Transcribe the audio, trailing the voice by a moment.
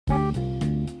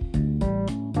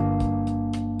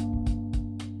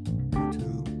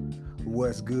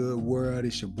What's good, world?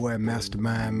 It's your boy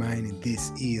Mastermind Man, and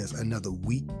this is another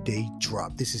weekday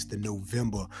drop. This is the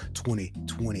November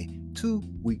 2022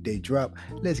 weekday drop.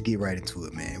 Let's get right into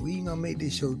it, man. We ain't gonna make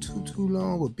this show too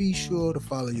long, but be sure to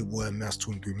follow your boy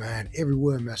Master23 Mind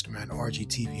everywhere. Mastermind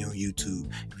RGTV on YouTube.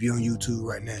 If you're on YouTube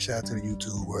right now, shout out to the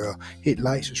YouTube world. Hit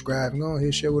like, subscribe, and go ahead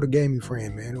and share with a gaming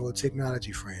friend, man, or a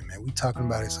technology friend, man. We talking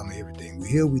about it on everything. We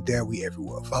here, we there, we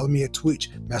everywhere. Follow me at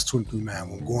Twitch, Master23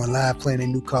 Mind. I'm going live playing a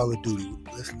new Call of Duty.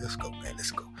 Let's go, man.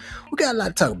 Let's go. We got a lot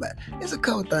to talk about. There's a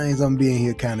couple things I'm being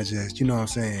here kind of just, you know what I'm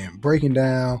saying, breaking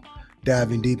down,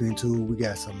 diving deep into. We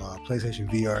got some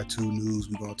PlayStation VR 2 news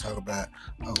we're going to talk about.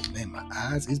 Oh, man, my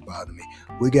eyes is bothering me.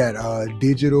 We got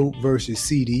digital versus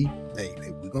CD. Hey,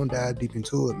 we're going to dive deep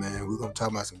into it, man. We're going to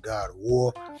talk about some God of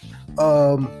War.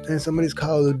 And some of this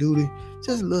Call of Duty.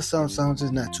 Just a little something,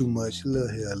 just not too much. A little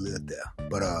here, a little there.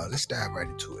 But let's dive right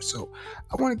into it. So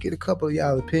I want to get a couple of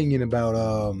y'all opinion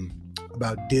about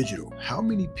digital. How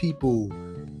many people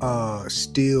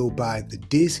still buy the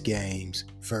disc games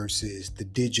versus the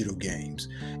digital games?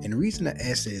 And the reason I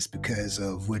ask is because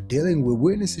of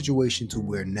we're in a situation to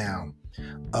where now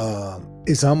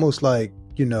it's almost like,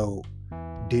 you know,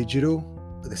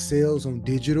 the sales on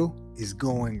digital is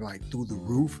going like through the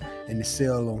roof, and the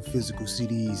sale on physical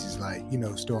CDs is like, you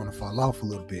know, starting to fall off a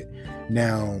little bit.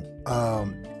 Now,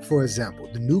 for example,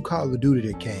 the new Call of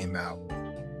Duty that came out,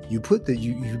 you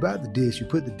buy the disc, you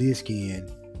put the disc in.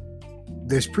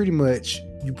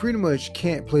 You pretty much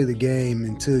can't play the game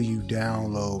until you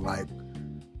download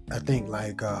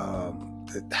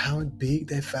how big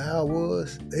that file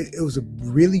was. It was a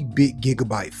really big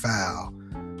gigabyte file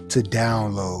to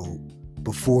download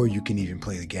before you can even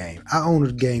play the game. I own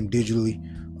the game digitally,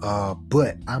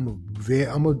 but I'm a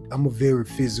very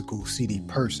physical CD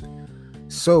person.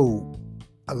 So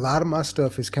a lot of my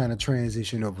stuff has kind of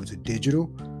transitioned over to digital.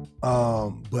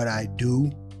 But I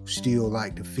do still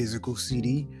like the physical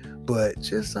CD, but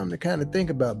just something to kind of think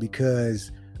about,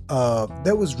 because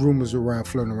there was rumors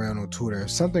floating around on Twitter,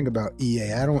 something about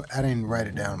EA. I didn't write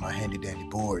it down on my handy dandy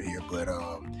board here, but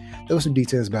there was some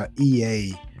details about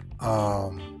EA,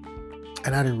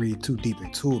 and I didn't read too deep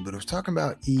into it, but it was talking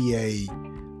about EA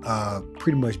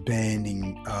pretty much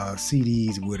banning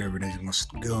CDs or whatever.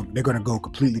 They're going to go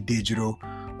completely digital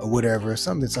or whatever,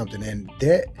 something, and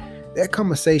that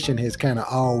conversation has kind of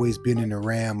always been in the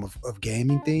realm of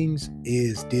gaming things,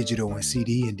 is digital and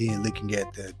CD, and then looking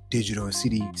at the digital and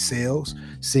CD sales,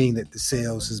 seeing that the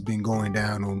sales has been going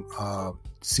down on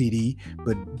CD,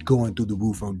 but going through the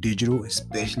roof on digital,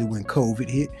 especially when COVID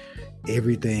hit.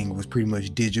 Everything was pretty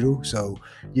much digital. So,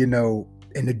 you know,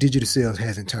 and the digital sales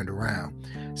hasn't turned around.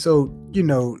 So, you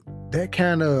know, that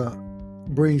kind of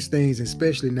brings things,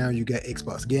 especially now you got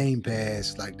Xbox Game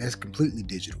Pass, like that's completely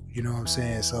digital, you know what I'm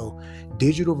saying? So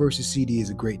digital versus CD is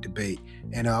a great debate,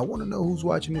 and I want to know who's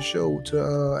watching the show.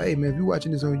 Hey man, if you're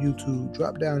watching this on YouTube,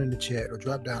 drop down in the chat or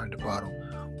drop down at the bottom,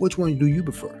 which one do you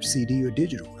prefer, CD or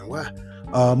digital, and why?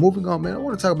 Moving on, man, I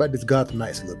want to talk about this Gotham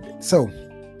Knights a little bit. So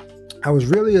I was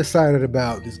really excited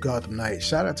about this Gotham Knights.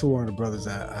 Shout out to one of the brothers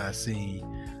I seen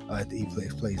at the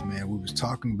E-Flex place, man. We was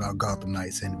talking about Gotham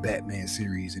Knights and the Batman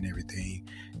series and everything,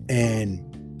 and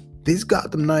this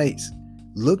Gotham Knights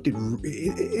looked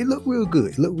real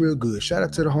good. It looked real good. Shout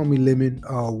out to the homie Lemon,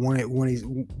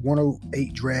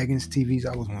 108 Dragons TVs.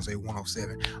 I was going to say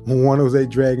 107. 108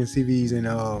 Dragons TVs, and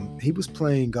he was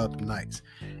playing Gotham Knights,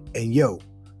 and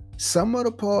some of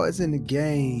the parts in the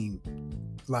game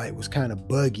like was kind of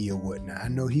buggy or whatnot. I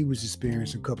know he was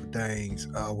experiencing a couple things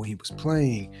when he was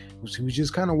playing. He was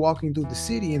just kind of walking through the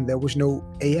city, and there was no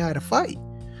AI to fight.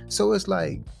 So it's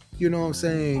like, you know what I'm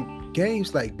saying,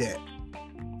 games like that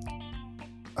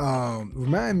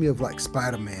remind me of like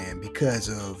Spider-Man, because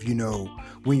of, you know,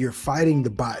 when you're fighting the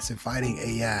bots and fighting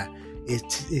AI,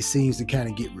 it seems to kind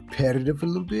of get repetitive a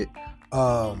little bit.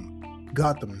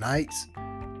 Gotham Knights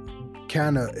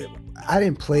kind of, I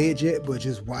didn't play it yet, but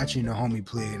just watching the homie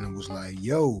play it, and it was like,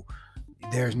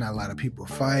 there's not a lot of people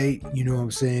fight, you know what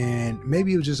I'm saying?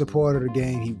 Maybe it was just a part of the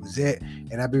game he was at,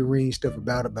 and I've been reading stuff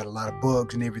about a lot of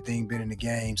bugs and everything been in the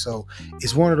game. So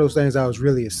it's one of those things I was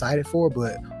really excited for,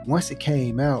 but once it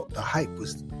came out, the hype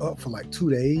was up for like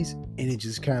 2 days, and it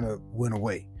just kind of went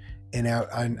away. And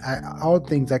all the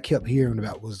things I kept hearing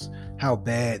about was how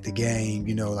bad the game,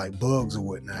 you know, like bugs or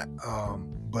whatnot.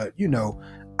 But, you know,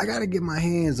 I got to get my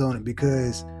hands on it,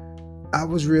 because I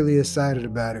was really excited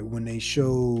about it when they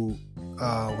showed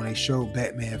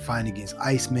Batman fighting against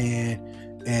Iceman,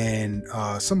 and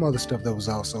some other stuff that was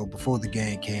also before the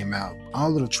game came out.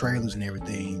 All of the trailers and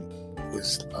everything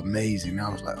was amazing. I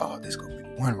was like, oh, this is going to be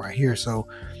the one right here. So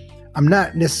I'm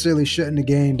not necessarily shutting the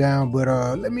game down, but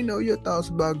let me know your thoughts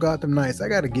about Gotham Knights. I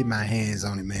got to get my hands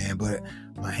on it, man, but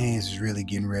my hands is really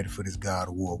getting ready for this God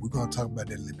of War. We're going to talk about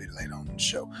that a little bit later on in the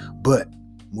show. But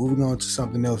moving on to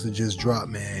something else that just dropped,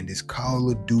 man, this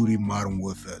Call of Duty Modern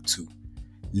Warfare 2.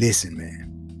 Listen,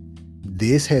 man,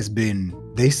 this has been,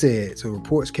 they said, so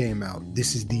reports came out,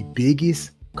 this is the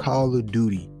biggest Call of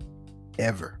Duty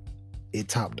ever. It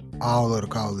topped all of the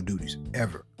Call of Duties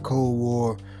ever. Cold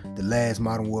War, the last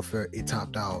Modern Warfare, it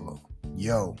topped all of them.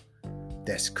 Yo,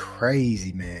 that's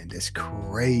crazy, man. That's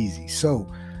crazy. So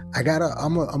I'm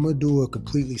gonna do a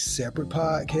completely separate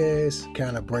podcast,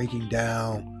 kind of breaking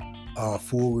down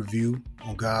full review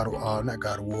on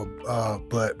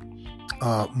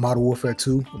Modern Warfare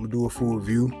 2. I'm gonna do a full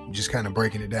review, just kind of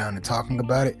breaking it down and talking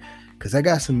about it. Cause I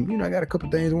got I got a couple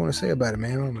things I want to say about it,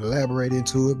 man. I'm gonna elaborate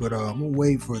into it, but I'm gonna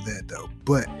wait for that though.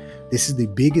 But this is the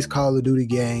biggest Call of Duty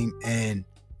game, and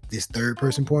this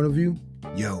third-person point of view,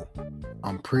 yo,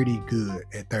 I'm pretty good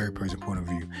at third-person point of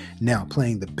view. Now,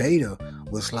 playing the beta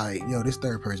was like, yo, this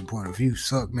third-person point of view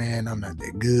suck, man. I'm not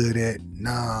that good at.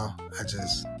 Nah,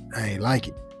 I ain't like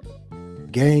it.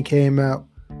 Game came out,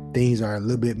 things are a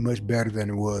little bit much better than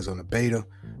it was on the beta.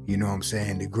 You know what I'm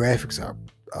saying? The graphics are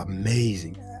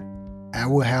amazing. I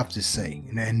will have to say,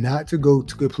 and not to go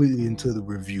completely into the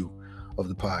review of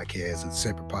the podcast, a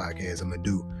separate podcast I'm going to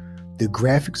do, the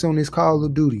graphics on this Call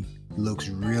of Duty looks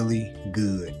really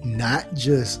good. Not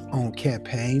just on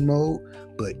campaign mode,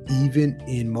 but even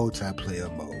in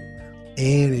multiplayer mode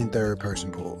and in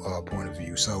third-person point of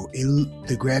view. So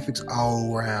the graphics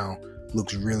all around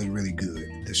looks really, really good.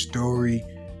 The story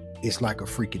is like a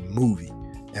freaking movie.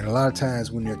 And a lot of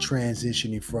times when they're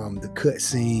transitioning from the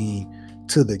cutscene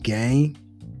to the game,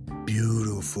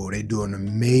 beautiful. They do an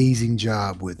amazing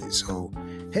job with it. So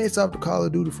heads off to Call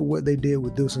of Duty for what they did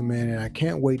with this one, man. And I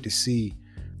can't wait to see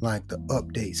like the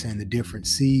updates and the different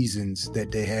seasons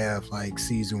that they have, like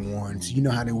season 1. So you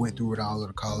know how they went through with all of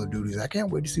the Call of Duties. I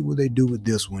can't wait to see what they do with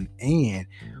this one. And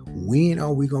when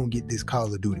are we going to get this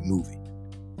Call of Duty movie?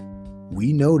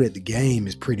 We know that the game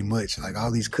is pretty much like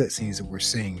all these cutscenes that we're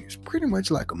seeing is pretty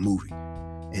much like a movie.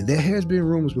 And there has been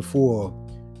rumors before.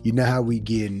 You know how we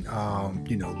getting,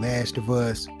 Last of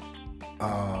Us,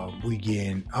 we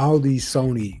getting all these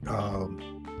Sony,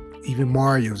 even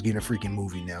Mario's getting a freaking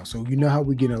movie now. So you know how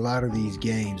we getting a lot of these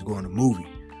games going to movie.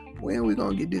 When are we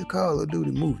going to get this Call of Duty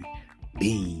movie?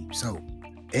 Beam. So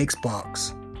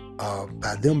Xbox,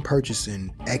 by them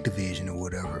purchasing Activision or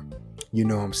whatever, you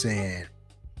know what I'm saying,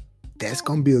 that's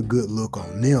going to be a good look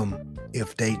on them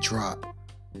if they drop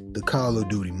the Call of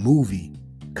Duty movie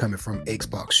coming from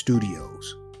Xbox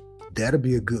Studios. That'll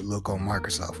be a good look on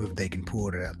Microsoft if they can pull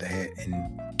it out the hat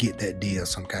and get that deal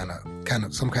some kind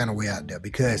of way out there.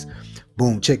 Because,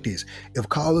 boom, check this. If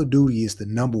Call of Duty is the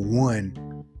number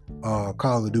one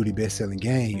Call of Duty best-selling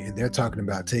game, and they're talking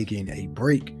about taking a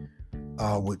break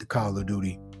with the Call of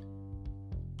Duty,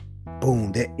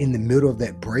 boom, that in the middle of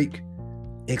that break,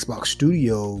 Xbox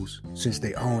Studios, since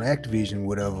they own Activision,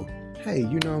 whatever, hey,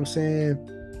 you know what I'm saying?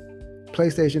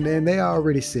 PlayStation, and they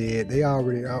already said, we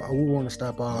want to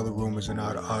stop all the rumors and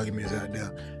all the arguments out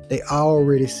there. They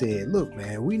already said, look,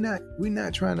 man, we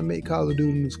not trying to make Call of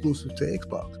Duty an exclusive to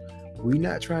Xbox. We're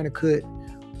not trying to cut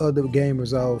other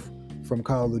gamers off from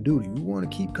Call of Duty. We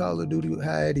want to keep Call of Duty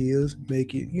how it is,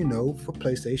 make it, for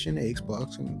PlayStation and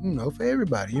Xbox, and, for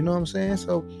everybody, you know what I'm saying?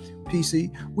 So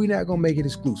PC, we're not going to make it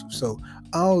exclusive. So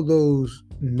all those,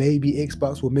 maybe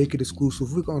Xbox will make it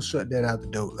exclusive, we're going to shut that out the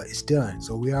door. Like, it's done.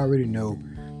 So we already know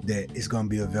that it's going to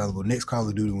be available. Next Call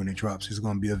of Duty, when it drops, it's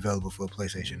going to be available for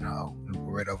PlayStation now,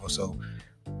 whatever. So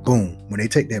boom, when they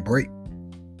take that break,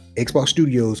 Xbox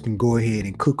Studios can go ahead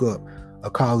and cook up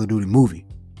a Call of Duty movie.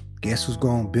 Guess who's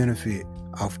going to benefit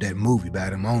off that movie by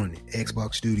them owning it?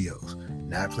 Xbox Studios,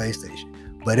 not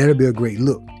PlayStation. But that'll be a great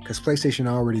look, because PlayStation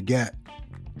already got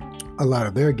a lot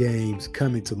of their games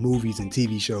coming to movies and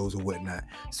TV shows or whatnot.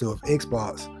 So if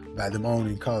Xbox, by them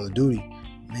owning Call of Duty,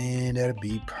 man, that'll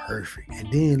be perfect.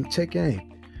 And then check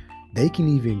in. They can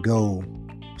even go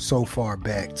so far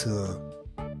back to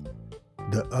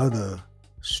the other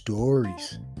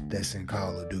stories that's in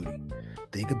Call of Duty.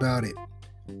 Think about it.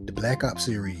 The Black Ops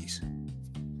series,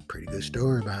 pretty good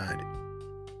story behind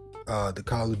it. The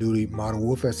Call of Duty Modern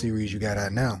Warfare series you got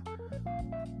out now,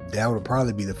 that would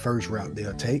probably be the first route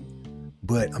they'll take.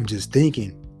 But I'm just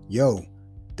thinking,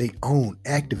 they own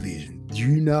Activision. Do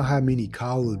you know how many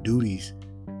Call of Duties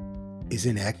is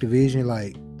in Activision?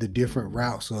 Like the different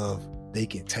routes of they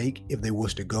can take if they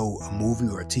was to go a movie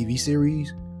or a TV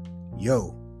series.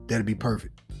 That'd be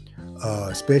perfect.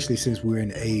 Especially since we're in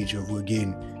the age of we're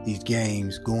getting these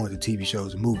games going to TV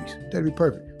shows and movies. That'd be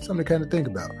perfect. Something to kind of think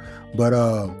about. But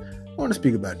I want to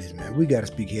speak about this, man. We got to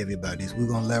speak heavy about this. We're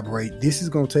going to elaborate. This is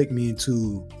going to take me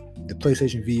into the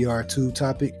PlayStation VR 2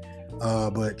 topic.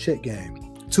 But check game.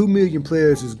 2 million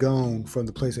players is gone from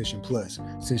the PlayStation Plus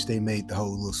since they made the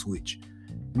whole little switch.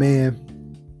 Man,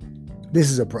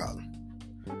 this is a problem.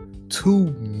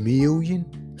 2 million?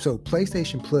 So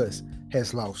PlayStation Plus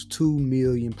has lost 2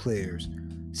 million players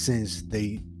since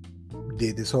they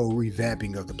did this whole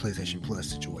revamping of the PlayStation Plus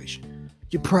situation.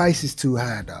 Your price is too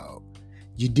high, dog.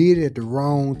 You did it at the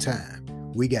wrong time.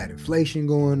 We got inflation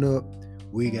going up.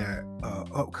 We got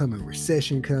upcoming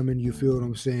recession coming. You feel what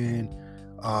I'm saying?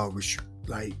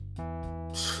 Like,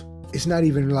 it's not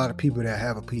even a lot of people that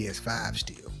have a PS5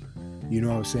 still. You know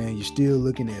what I'm saying? You're still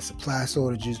looking at supply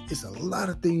shortages. It's a lot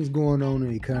of things going on in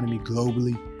the economy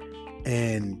globally,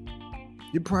 and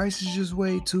your price is just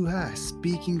way too high.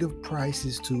 Speaking of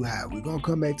prices too high, we're going to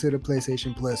come back to the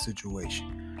PlayStation Plus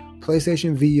situation.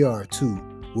 PlayStation VR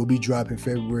 2 will be dropping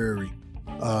February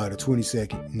the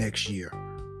 22nd next year,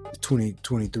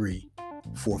 2023,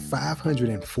 for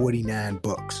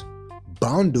 $549.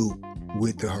 Bundled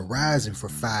with the Horizon for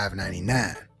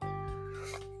 $599.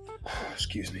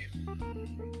 Excuse me.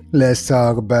 Let's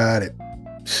talk about it.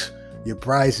 Your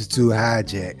price is too high,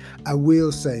 Jack. I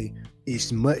will say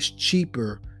it's much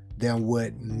cheaper than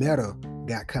what Meta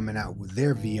got coming out with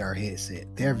their VR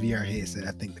headset. Their VR headset,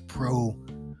 I think the Pro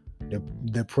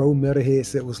Meta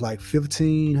headset was like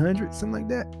 $1,500, something like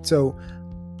that. So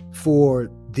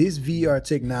for this VR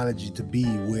technology to be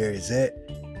where it's at,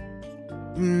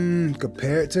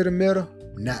 compared to the Meta,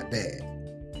 not bad.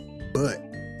 But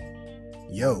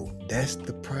yo, that's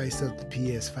the price of the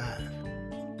PS5.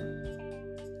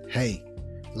 Hey,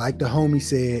 like the homie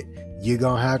said, you're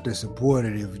gonna have to support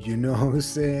it, if you know what I'm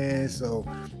saying. So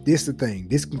this the thing.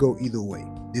 This can go either way.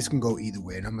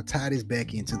 And I'm gonna tie this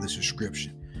back into the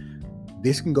subscription.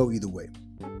 This can go either way.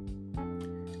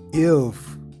 We're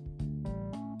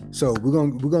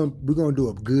gonna do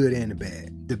a good and a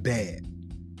bad. The bad.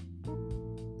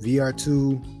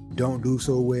 VR2 don't do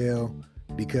so well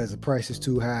because the price is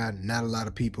too high. Not a lot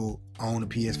of people own a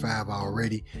PS5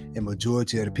 already, and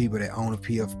majority of the people that own a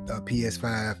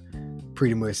PS5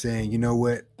 pretty much saying, you know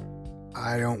what,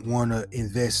 I don't want to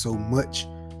invest so much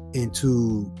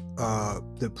into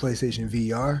the PlayStation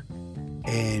VR,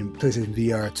 and PlayStation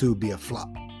VR 2 be a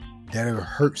flop. That'll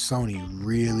hurt Sony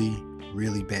really,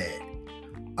 really bad.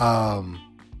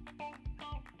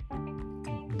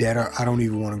 I don't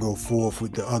even want to go forth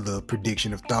with the other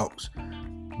prediction of thoughts.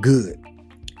 Good.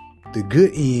 The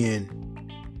good end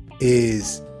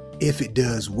is if it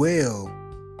does well,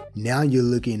 now you're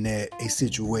looking at a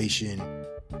situation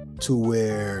to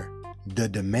where the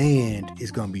demand is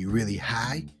going to be really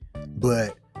high,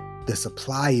 but the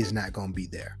supply is not going to be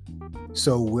there.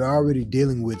 So we're already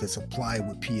dealing with a supply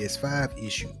with PS5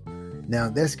 issue. Now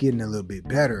that's getting a little bit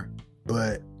better,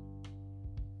 but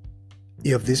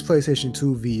if this PlayStation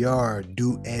 2 VR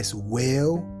do as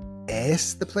well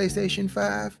as the PlayStation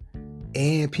 5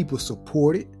 and people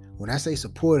support it, when I say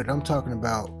support it, I'm talking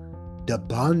about the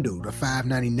bundle, the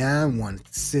 $599 one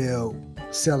sell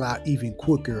out even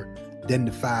quicker than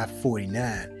the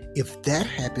 $549. If that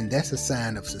happened, that's a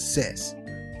sign of success.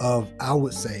 I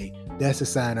would say that's a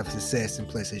sign of success in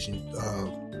PlayStation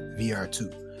VR 2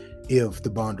 if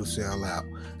the bundle sell out.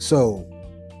 So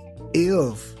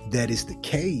if that is the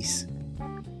case,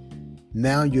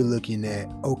 now you're looking at,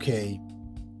 okay,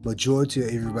 majority of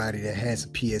everybody that has a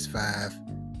PS5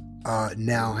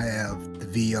 now have the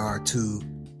VR 2,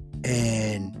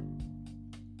 and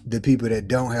the people that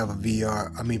don't have a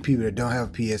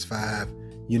PS5,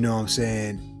 you know what I'm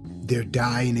saying, they're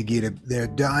dying to get a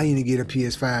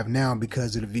PS5 now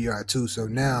because of the VR 2. So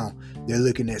now they're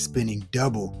looking at spending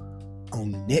double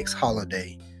on next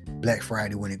holiday, Black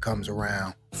Friday, when it comes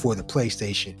around, for the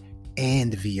PlayStation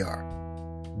and the VR.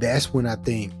 That's when I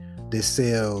think the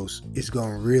sales is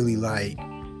gonna really like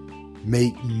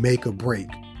make or break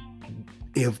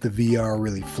if the VR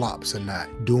really flops or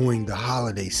not during the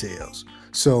holiday sales.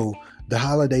 So the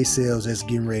holiday sales that's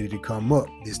getting ready to come up,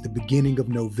 it's the beginning of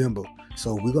November.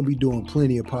 So we're going to be doing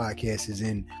plenty of podcasts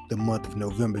in the month of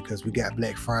November because we got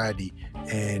Black Friday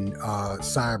and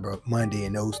Cyber Monday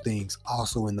and those things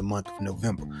also in the month of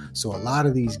November. So a lot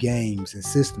of these games and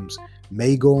systems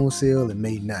may go on sale and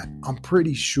may not. I'm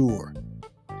pretty sure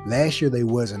last year they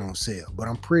wasn't on sale, but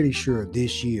I'm pretty sure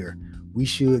this year we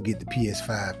should get the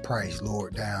PS5 price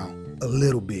lowered down a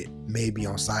little bit, maybe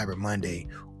on Cyber Monday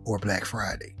or Black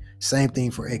Friday. Same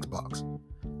thing for Xbox.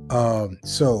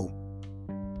 So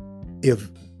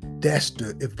if that's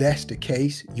the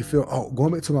case, you feel,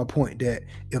 going back to my point, that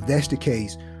if that's the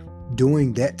case,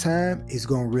 during that time is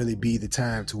going to really be the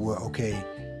time to where, okay,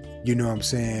 you know what I'm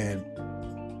saying?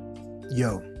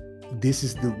 Yo, this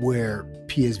is where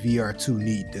PSVR 2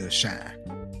 need to shine.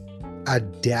 I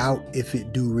doubt if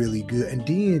it do really good. And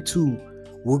then too,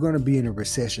 we're going to be in a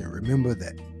recession. Remember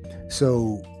that.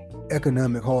 So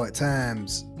economic hard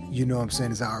times, you know what I'm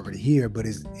saying, is already here, but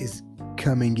it's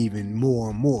coming even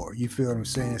more and more. You feel what I'm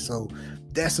saying? So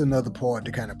that's another part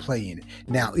to kind of play in it.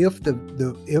 Now, if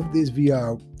if this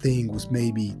VR thing was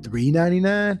maybe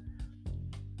 $3.99,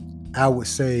 I would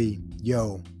say,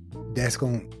 yo, that's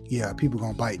people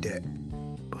gonna bite that.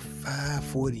 But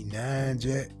 $5.49,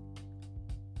 Jack.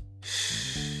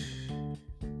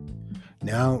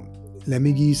 Now, let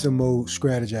me give you some more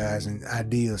strategizing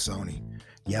ideas, Sony.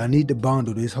 Y'all need to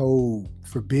bundle this whole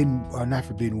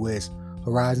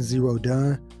Horizon Zero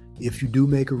Dawn. If you do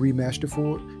make a remaster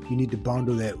for it, you need to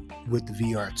bundle that with the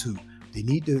VR 2. They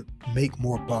need to make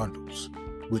more bundles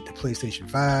with the PlayStation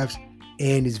 5s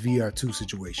and this VR 2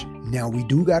 situation. Now, we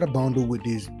do got a bundle with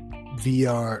this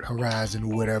VR Horizon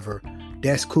or whatever.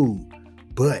 That's cool.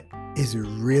 But is it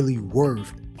really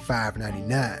worth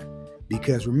 $5.99?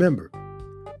 Because remember,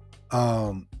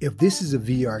 if this is a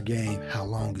VR game, how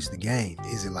long is the game?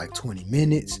 Is it like 20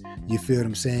 minutes? You feel what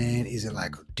I'm saying? Is it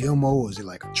like a demo? Is it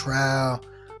like a trial?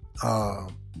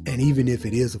 And even if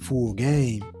it is a full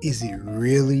game, is it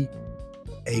really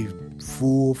a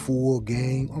full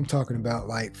game? I'm talking about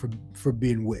like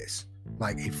Forbidden West,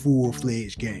 like a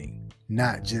full-fledged game,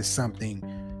 not just something,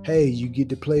 hey, you get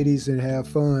to play this and have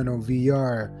fun on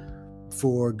VR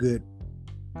for a good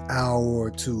hour or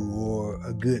two or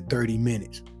a good 30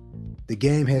 minutes. The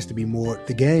game has to be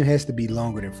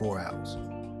longer than 4 hours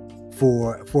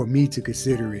for me to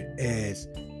consider it as,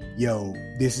 yo,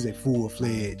 this is a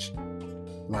full-fledged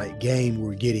like game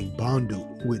we're getting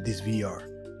bundled with this VR.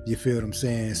 You feel what I'm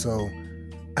saying? So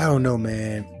I don't know,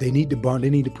 man. They need to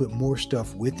put more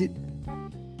stuff with it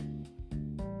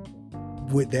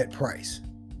with that price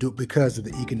because of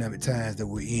the economic times that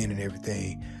we're in and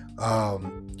everything.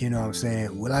 You know what I'm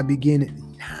saying? Will I be getting it?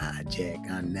 Nah,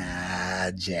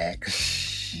 Jack.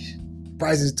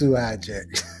 Price is too high, Jack.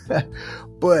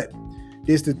 But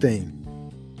it's the thing.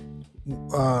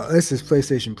 Us as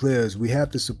PlayStation players, we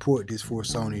have to support this for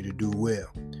Sony to do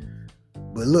well.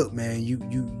 But look, man, you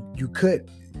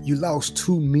lost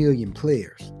 2 million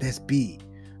players. That's big.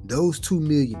 Those 2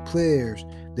 million players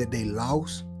that they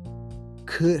lost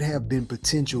could have been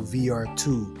potential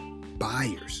VR2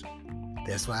 buyers.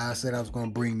 That's why I said I was going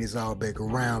to bring this all back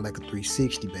around like a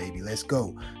 360, baby. Let's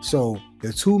go. So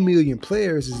the 2 million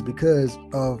players is because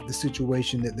of the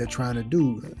situation that they're trying to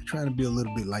do. They're trying to be a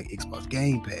little bit like Xbox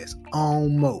Game Pass,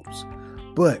 almost.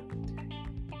 But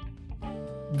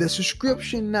the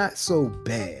subscription, not so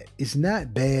bad. It's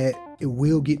not bad. It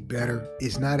will get better.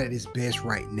 It's not at its best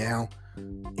right now.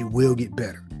 It will get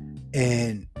better.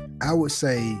 And I would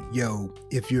say, yo,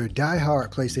 if you're a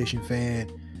diehard PlayStation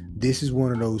fan, this is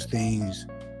one of those things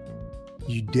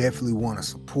you definitely want to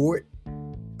support.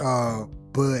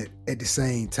 But at the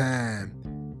same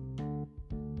time,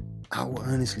 I will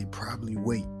honestly probably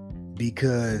wait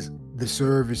because the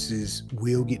services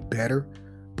will get better,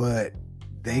 but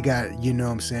they got, you know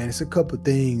what I'm saying? It's a couple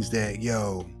things that,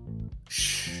 y'all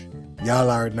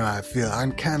already know how I feel. I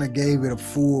kind of gave it a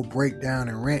full breakdown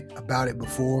and rant about it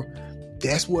before.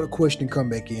 That's where the question come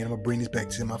back in. I'm going to bring this back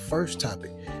to my first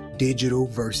topic. Digital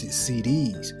versus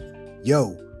CDs.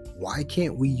 Yo, why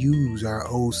can't we use our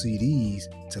old CDs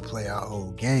to play our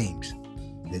old games?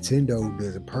 Nintendo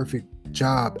does a perfect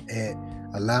job at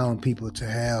allowing people to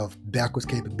have backwards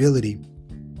capability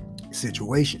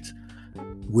situations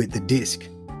with the disc.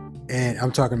 And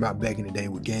I'm talking about back in the day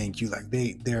with GameCube. Like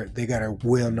they got a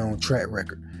well-known track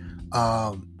record.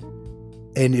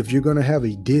 And if you're gonna have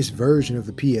a disc version of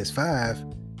the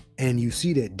PS5 and you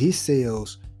see that disc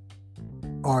sales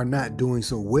are not doing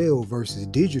so well versus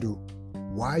digital,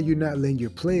 why you're not letting your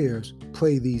players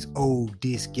play these old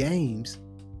disc games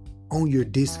on your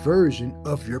disc version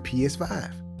of your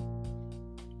PS5?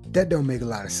 That don't make a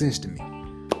lot of sense to me,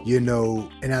 you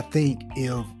know. And I think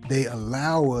if they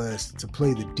allow us to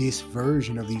play the disc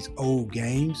version of these old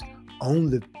games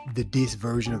on the disc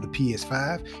version of the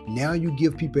PS5, now you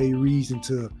give people a reason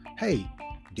to, hey,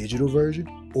 digital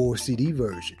version or CD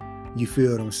version. You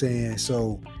feel what I'm saying?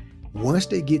 So once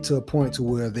they get to a point to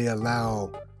where they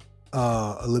allow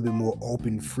a little bit more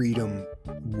open freedom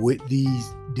with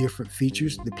these different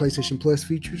features, the PlayStation Plus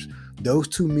features, those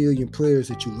 2 million players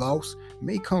that you lost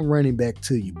may come running back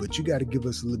to you, but you got to give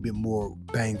us a little bit more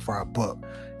bang for our buck.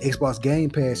 Xbox Game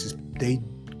Pass, they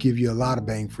give you a lot of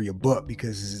bang for your buck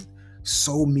because there's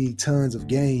so many tons of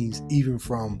games, even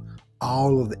from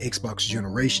all of the Xbox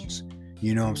generations.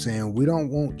 You know what I'm saying? We don't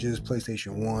want just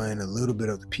PlayStation 1, a little bit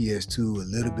of the PS2, a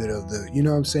little bit of the, you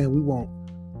know what I'm saying? We want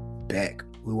back.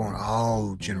 We want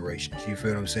all generations. You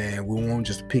feel what I'm saying? We won't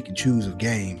just pick and choose of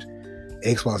games.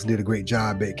 Xbox did a great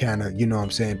job at kind of, you know what I'm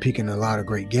saying, picking a lot of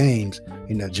great games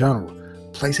in that genre.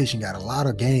 PlayStation got a lot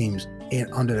of games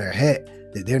under their hat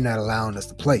that they're not allowing us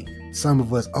to play. Some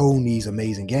of us own these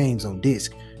amazing games on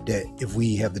disc that if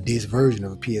we have the disc version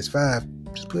of a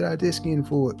PS5, just put our disc in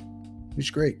for it.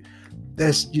 It's great.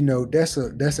 That's, you know, that's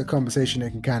a conversation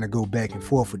that can kind of go back and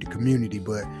forth with the community,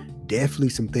 but definitely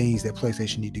some things that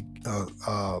PlayStation need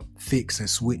to fix and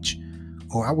switch,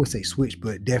 or I would say switch,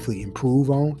 but definitely improve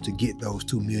on to get those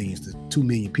 2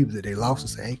 million people that they lost and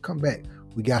say, hey, come back.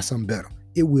 We got something better.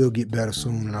 It will get better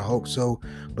soon, and I hope so.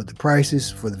 But the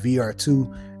prices for the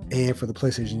VR2 and for the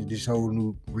PlayStation, this whole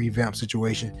new revamp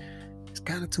situation, it's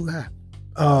kind of too high.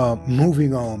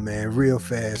 Moving on, man, real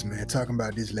fast, man. Talking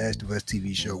about this Last of Us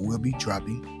TV show will be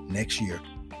dropping next year,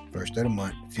 first of the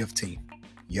month, 15th.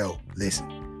 Yo,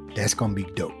 listen, that's gonna be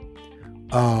dope.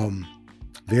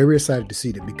 Very excited to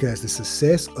see that because the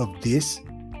success of this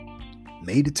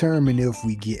may determine if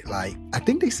we get, like, I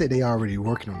think they said they already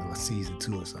working on a season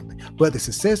 2 or something. But the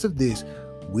success of this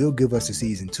will give us a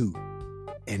season 2,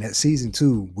 and at season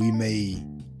 2,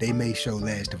 they may show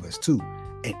Last of Us 2,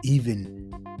 and even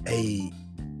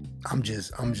I'm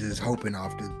just hoping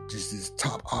off this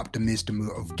top optimism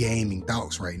of gaming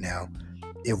thoughts right now.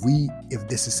 If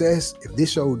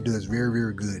this show does very,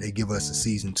 very good, they give us a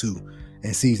season 2,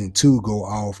 and season 2 go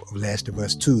off of Last of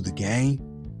Us 2, the game,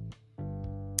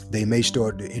 they may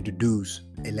start to introduce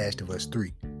a Last of Us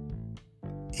 3.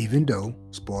 Even though,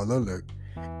 spoiler alert,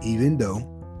 even though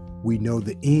we know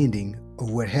the ending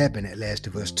of what happened at Last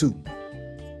of Us 2.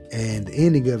 And the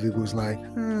ending of it was like,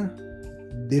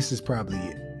 this is probably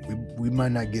it. We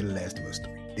might not get a Last of Us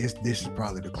 3. This is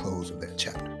probably the close of that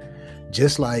chapter.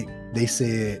 Just like they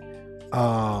said,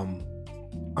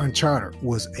 Uncharted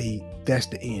that's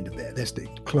the end of that. That's the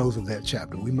close of that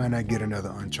chapter. We might not get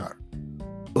another Uncharted.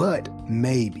 But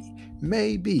maybe.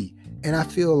 And I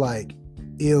feel like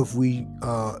if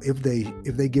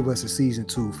they give us a season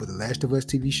 2 for the Last of Us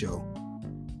TV show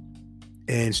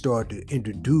and start to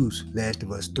introduce Last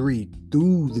of Us 3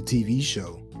 through the TV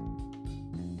show,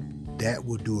 that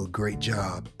will do a great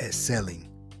job at selling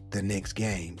the next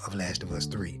game of Last of Us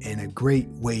 3, and a great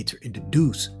way to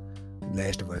introduce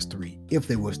Last of Us 3 if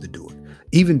they was to do it.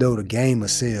 Even though the game will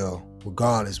sell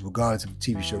regardless if the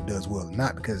TV show does well or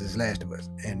not, because it's Last of Us.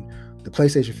 And the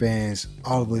PlayStation fans,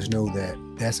 all of us know that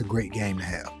that's a great game to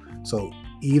have. So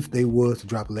if they was to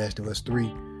drop Last of Us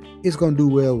 3, it's going to do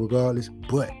well regardless.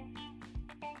 But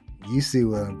you see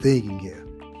what I'm thinking here.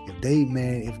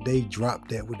 If they drop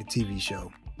that with the TV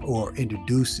show or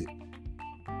introduce it,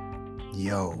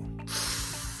 yo,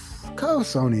 call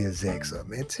Sony execs up,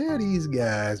 man. Tell these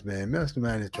guys, man,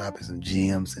 Mastermind is dropping some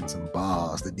gems and some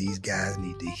balls that these guys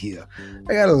need to hear.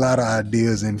 I got a lot of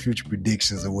ideas and future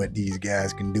predictions of what these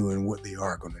guys can do and what they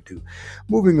are going to do.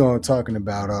 Moving on, talking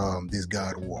about this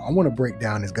God of War. I want to break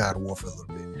down this God of War for a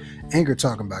little bit. Anchor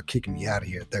talking about kicking me out of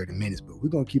here at 30 minutes, but we're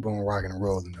going to keep on rocking and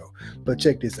rolling, though. But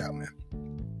check this out, man.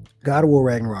 God of War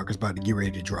Ragnarok is about to get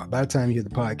ready to drop. By the time you hear the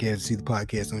podcast, see the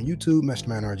podcast on YouTube,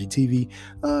 Mastermind RGTV,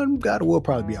 God of War will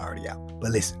probably be already out.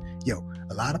 But listen, yo,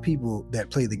 a lot of people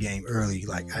that play the game early,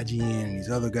 like IGN and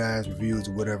these other guys, reviews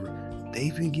or whatever,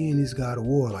 they've been getting this God of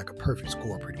War like a perfect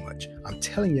score pretty much. I'm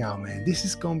telling y'all, man, this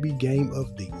is going to be game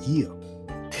of the year.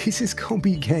 This is going to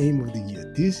be game of the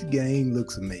year. This game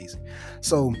looks amazing.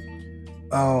 So,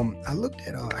 I looked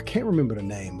at, I can't remember the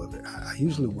name of it. I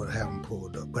usually would have them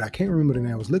pulled up, but I can't remember the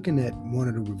name. I was looking at one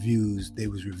of the reviews. They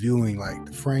was reviewing like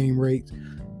the frame rates,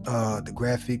 the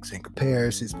graphics and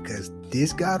comparisons, because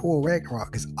this God of War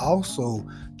Ragnarok is also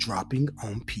dropping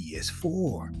on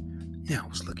PS4. Now, I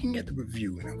was looking at the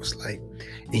review and I was like,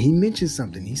 and he mentioned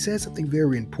something. He said something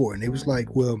very important. It was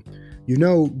like, well, you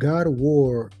know, God of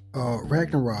War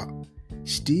Ragnarok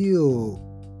still,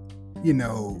 you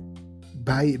know,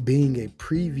 by it being a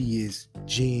previous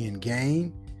gen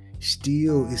game,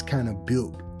 still is kind of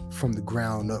built from the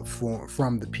ground up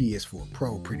from the PS4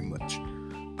 Pro pretty much,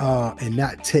 and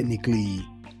not technically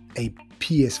a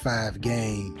PS5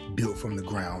 game built from the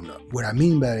ground up. What I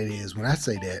mean by it is, when I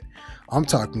say that, I'm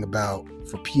talking about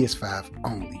for PS5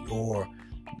 only, or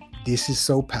this is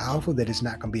so powerful that it's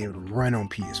not going to be able to run on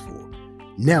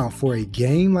PS4. Now, for a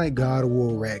game like God of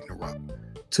War Ragnarok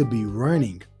to be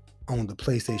running on the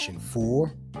PlayStation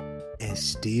 4 and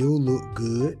still look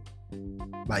good,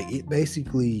 like it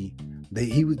basically,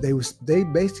 they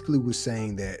basically was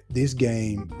saying that this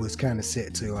game was kind of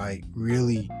set to like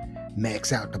really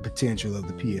max out the potential of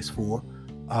the PS4.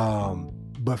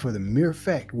 But for the mere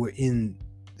fact we're in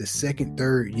the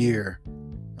third year,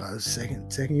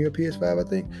 second year of PS5, I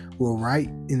think we're right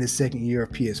in the second year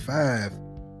of PS5,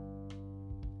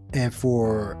 and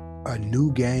for a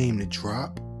new game to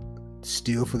drop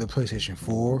still for the PlayStation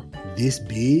 4 this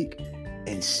big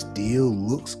and still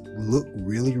look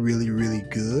really, really, really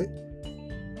good,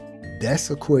 that's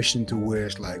a question to where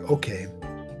it's like, okay,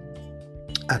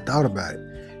 I thought about it.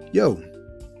 Yo,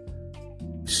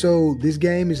 so this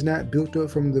game is not built up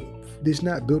from the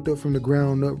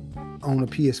ground up on a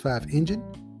PS5 engine.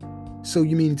 So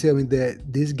you mean to tell me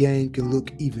that this game can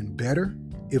look even better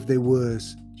if they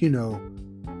was,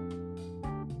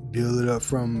 build it up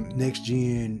from next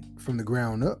gen from the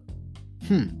ground up?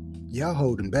 Y'all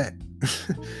holding back.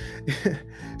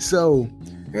 So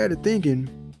I got to thinking,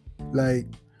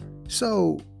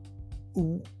 so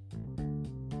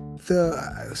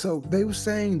they were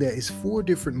saying that it's 4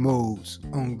 different modes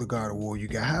on the God of War. You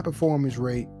got high performance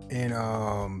rate and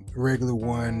regular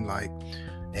one,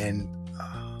 and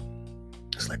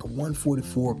it's like a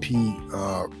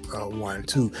 144p one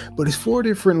too. But it's 4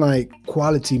 different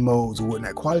quality modes or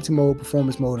whatnot. Quality mode,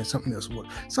 performance mode, and something else.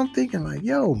 So I'm thinking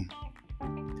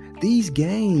these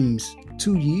games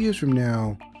 2 years from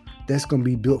now, that's going to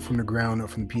be built from the ground up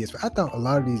from the PS5. I thought a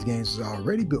lot of these games was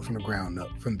already built from the ground up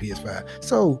from the PS5.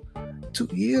 So 2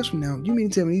 years from now, you mean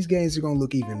to tell me these games are going to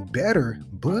look even better,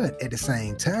 but at the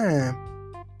same time,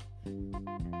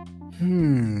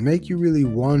 make you really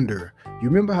wonder. You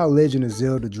remember how Legend of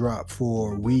Zelda dropped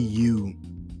for Wii U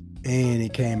and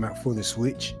it came out for the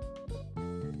Switch?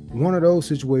 One of those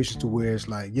situations to where it's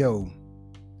like,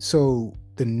 so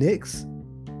the next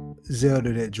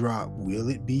Zelda that dropped, will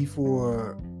it be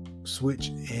for Switch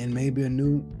and maybe a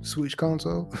new Switch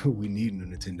console? We need a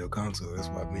new Nintendo console, that's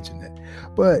why I mentioned that.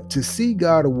 But to see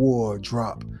God of War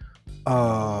dropping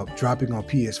on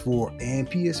PS4 and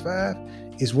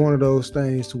PS5 is one of those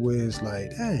things to where it's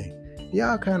like, hey,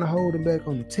 y'all kind of holding back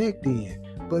on the tech then.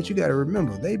 But you got to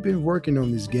remember, they've been working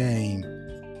on this game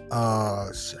I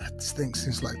think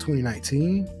since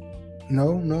 2019.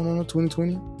 No,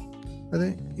 2020. I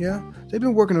think, yeah, they've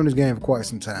been working on this game for quite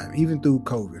some time, even through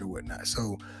COVID or whatnot.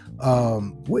 So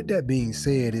with that being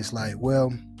said, it's like,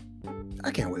 well,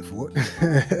 I can't wait for it.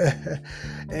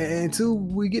 And until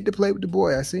we get to play with the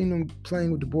boy, I seen them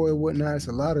playing with the boy and whatnot. It's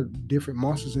a lot of different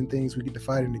monsters and things we get to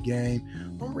fight in the game.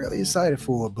 I'm really excited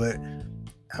for it, but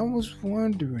I was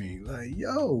wondering,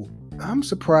 I'm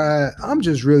surprised. I'm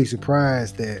just really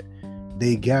surprised that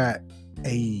they got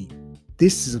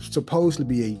this is supposed to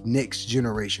be a next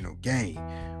generational game.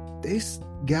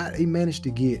 They managed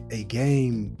to get a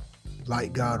game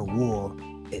like God of War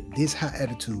at this high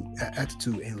attitude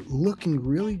and looking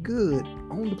really good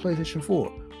on the PlayStation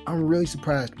 4. I'm really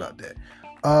surprised about that.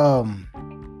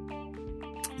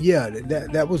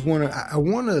 That was one of, I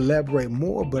want to elaborate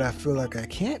more, but I feel like I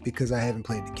can't because I haven't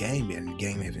played the game yet and the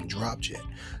game hasn't dropped yet.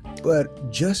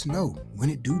 But just know, when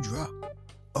it do drop,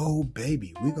 oh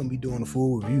baby, we're gonna be doing a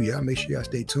full review. Y'all make sure y'all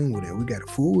stay tuned with it. We got a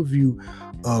full review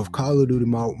of Call of Duty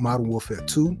Modern Warfare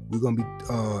 2. We're gonna be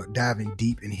diving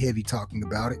deep and heavy talking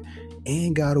about it.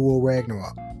 And God of War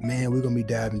Ragnarok. Man, we're gonna be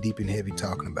diving deep and heavy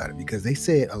talking about it because they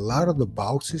said a lot of the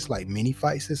bosses, like mini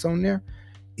fights that's on there,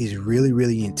 is really,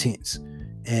 really intense.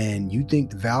 And you think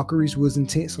the Valkyries was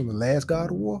intense on the last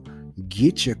God of War?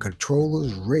 Get your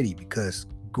controllers ready because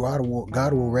God of War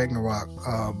Ragnarok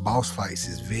boss fights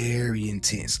is very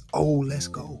intense. Oh, let's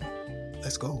go.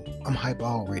 I'm hype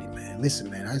already, man. Listen,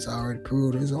 man, I just already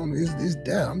proved it's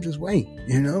there. I'm just waiting,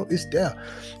 it's there.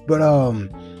 But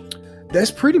that's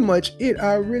pretty much it.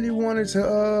 I really wanted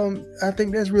to I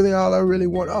think that's really all I really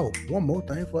want. Oh, one more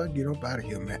thing before I get up out of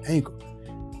here, man. Anchor.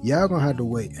 Y'all gonna have to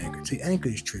wait, Anchor. See, Anchor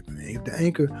is tripping, man. If the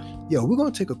Anchor, we're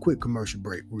gonna take a quick commercial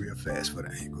break real fast for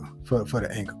the Anchor, for the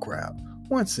Anchor crowd.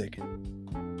 1 second.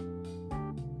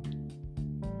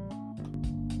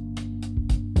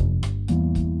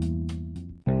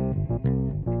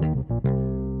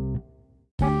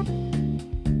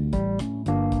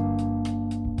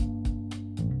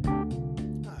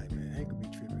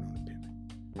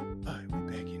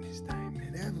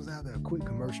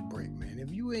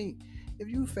 If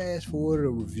you fast forward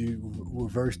or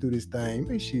reverse through this thing,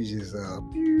 make sure you just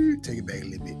take it back a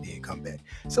little bit, then come back.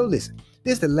 So listen,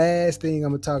 this is the last thing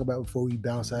I'm gonna talk about before we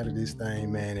bounce out of this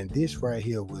thing, man. And this right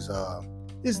here was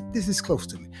this is close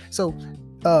to me. So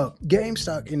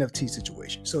GameStop NFT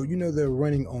situation. So they're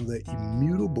running on the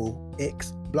Immutable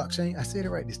X blockchain. I said it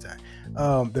right this time.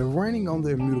 They're running on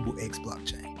the Immutable X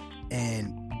blockchain,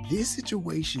 and this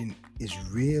situation is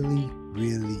really,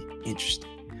 really interesting.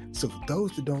 So for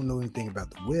those that don't know anything about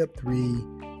the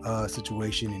Web3,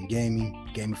 situation in gaming,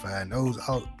 gamify those.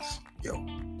 Yo,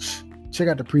 check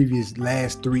out the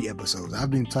last 3 episodes. I've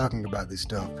been talking about this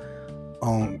stuff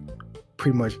on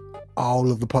pretty much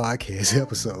all of the podcast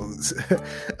episodes,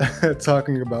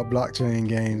 talking about blockchain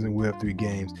games and Web3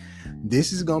 games.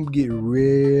 This is gonna get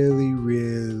really,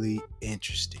 really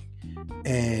interesting.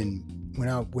 And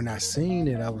when I seen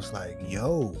it, I was like,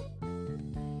 yo.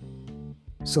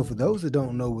 So for those that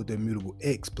don't know what the Immutable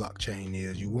X blockchain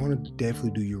is, you want to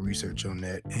definitely do your research on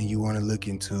that, and you want to look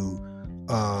into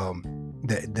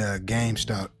the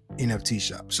GameStop NFT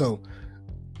shop. So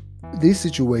this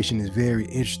situation is very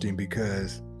interesting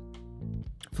because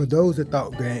for those that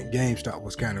thought GameStop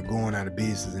was kind of going out of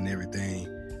business and everything,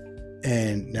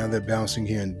 and now they're bouncing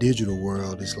here in the digital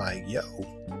world, it's like, yo,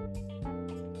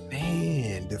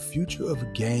 man, the future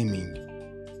of gaming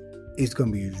is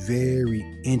going to be very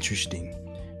interesting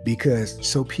because,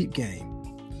 so peep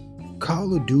game,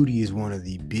 Call of Duty is one of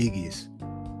the biggest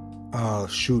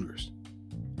shooters.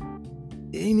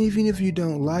 And even if you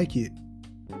don't like it,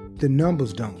 the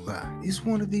numbers don't lie. It's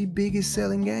one of the biggest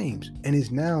selling games. And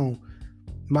it's now,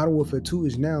 Modern Warfare 2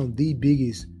 is now the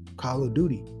biggest Call of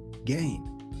Duty game.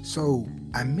 So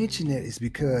I mention that is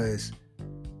because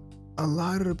a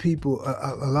lot of the people,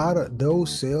 a lot of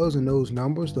those sales and those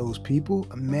numbers, those people,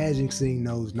 imagine seeing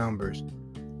those numbers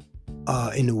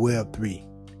in the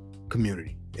Web3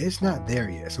 community. It's not there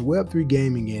yet. So Web3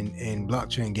 gaming and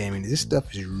blockchain gaming, this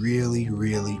stuff is really,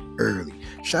 really early.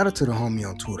 Shout out to the homie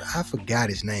on Twitter. I forgot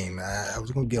his name. I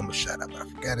was going to give him a shout out, but I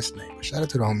forgot his name. But shout out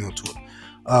to the homie on Twitter.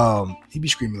 He be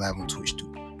screaming live on Twitch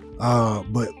too.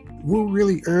 But we're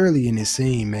really early in this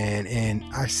scene, man. And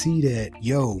I see that,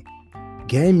 yo,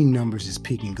 gaming numbers is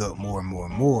picking up more and more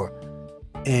and more.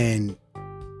 And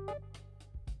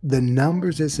the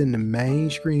numbers that's in the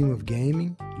mainstream of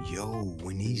gaming, yo,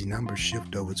 when these numbers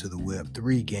shift over to the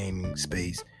Web3 gaming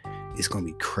space, it's going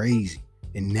to be crazy.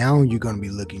 And now you're going to be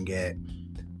looking at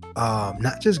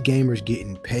not just gamers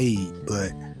getting paid,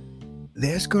 but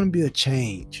there's going to be a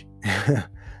change.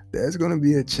 There's going to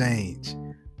be a change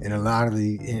in a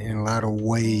lot of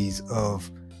ways of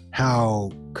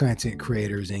how content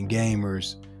creators and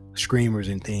gamers, streamers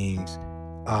and things,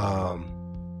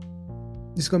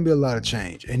 there's going to be a lot of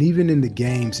change. And even in the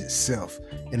games itself,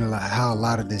 and how a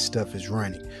lot of this stuff is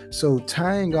running. So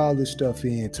tying all this stuff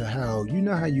into how, you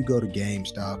know how you go to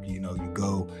GameStop, you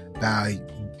go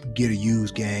get a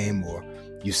used game, or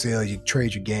you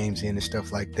trade your games in and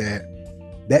stuff like that.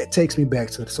 That takes me back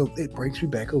so it brings me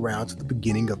back around to the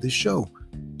beginning of this show,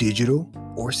 digital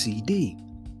or CD.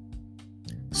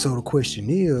 So the question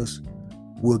is,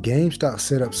 will GameStop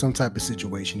set up some type of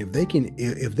situation if they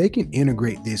can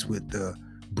integrate this with the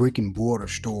brick and mortar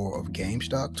store of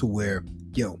GameStop to where,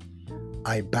 yo,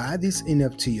 I buy this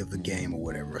NFT of the game or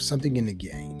whatever, or something in the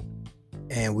game,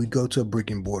 and we go to a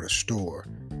brick and mortar store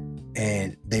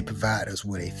and they provide us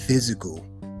with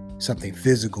something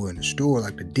physical in the store,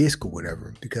 like the disc or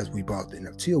whatever, because we bought the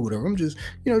NFT or whatever. I'm just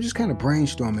kind of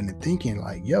brainstorming and thinking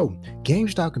like, yo,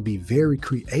 GameStop can be very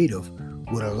creative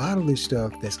with a lot of this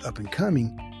stuff that's up and coming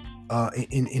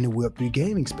in the Web3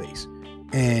 gaming space.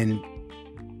 And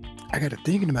I got to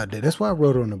thinking about that. That's why I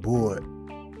wrote it on the board.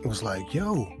 It was like,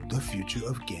 yo, the future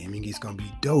of gaming is going to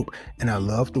be dope. And I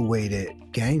love the way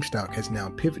that GameStop has now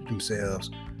pivoted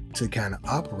themselves to kind of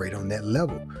operate on that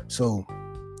level. So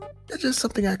that's just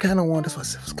something I kind of wanted. That's why I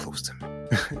said it was close to me.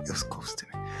 It was close to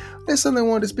me. That's something I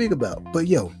wanted to speak about. But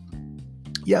yo,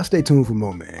 y'all stay tuned for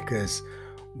more, man, because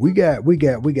we got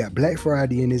Black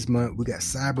Friday in this month. We got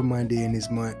Cyber Monday in this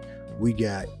month. We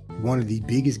got one of the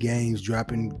biggest games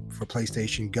dropping for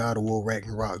PlayStation, God of War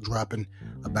Ragnarok, dropping.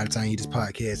 By the time you this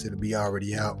podcast, it'll be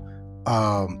already out.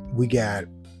 We got.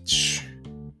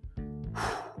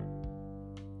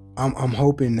 I'm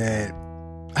hoping that.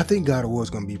 I think God of War is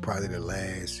going to be probably the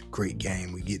last great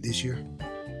game we get this year.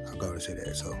 I'm going to say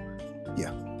that. So,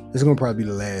 yeah, this is going to probably be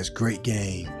the last great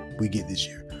game we get this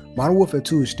year. Modern Warfare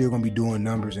 2 is still going to be doing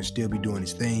numbers and still be doing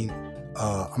its thing.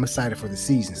 I'm excited for the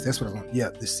seasons. That's what I want. Yeah,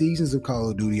 the seasons of Call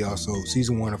of Duty also.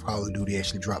 Season 1 of Call of Duty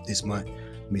actually dropped this month.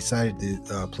 I'm excited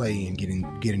to play and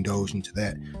get indulged into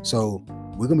that. So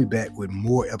we're going to be back with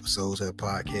more episodes of the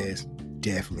podcast.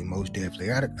 Definitely, most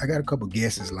definitely. I got a couple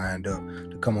guests lined up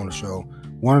to come on the show.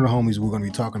 One of the homies we're going to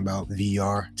be talking about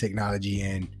VR technology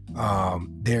and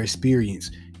their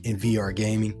experience in VR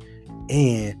gaming.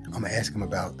 And I'm going to ask him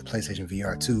about the PlayStation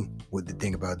VR 2, what they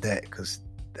think about that, because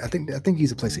I think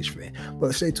he's a PlayStation fan.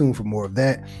 But stay tuned for more of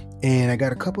that. And I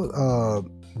got a couple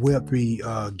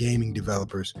Web3 gaming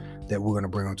developers that we're going to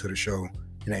bring onto the show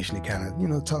and actually kind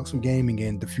of, talk some gaming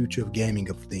and the future of gaming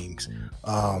of things.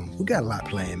 We got a lot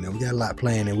planned, man. We got a lot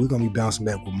planned, and we're going to be bouncing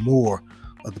back with more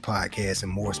of the podcast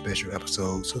and more special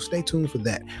episodes. So stay tuned for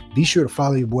that. Be sure to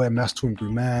follow your boy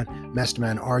Master239,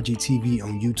 Mastermind RGTV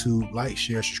on YouTube. Like,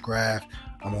 share, subscribe.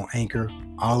 I'm on Anchor,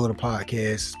 all of the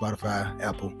podcasts, Spotify,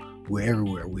 Apple. We're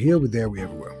everywhere. We're here, we're there, we're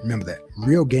everywhere. Remember that.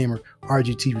 Real Gamer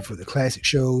RGTV for the classic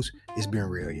shows. It's been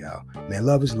real, y'all. Man,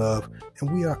 love is love,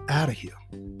 and we are out of here.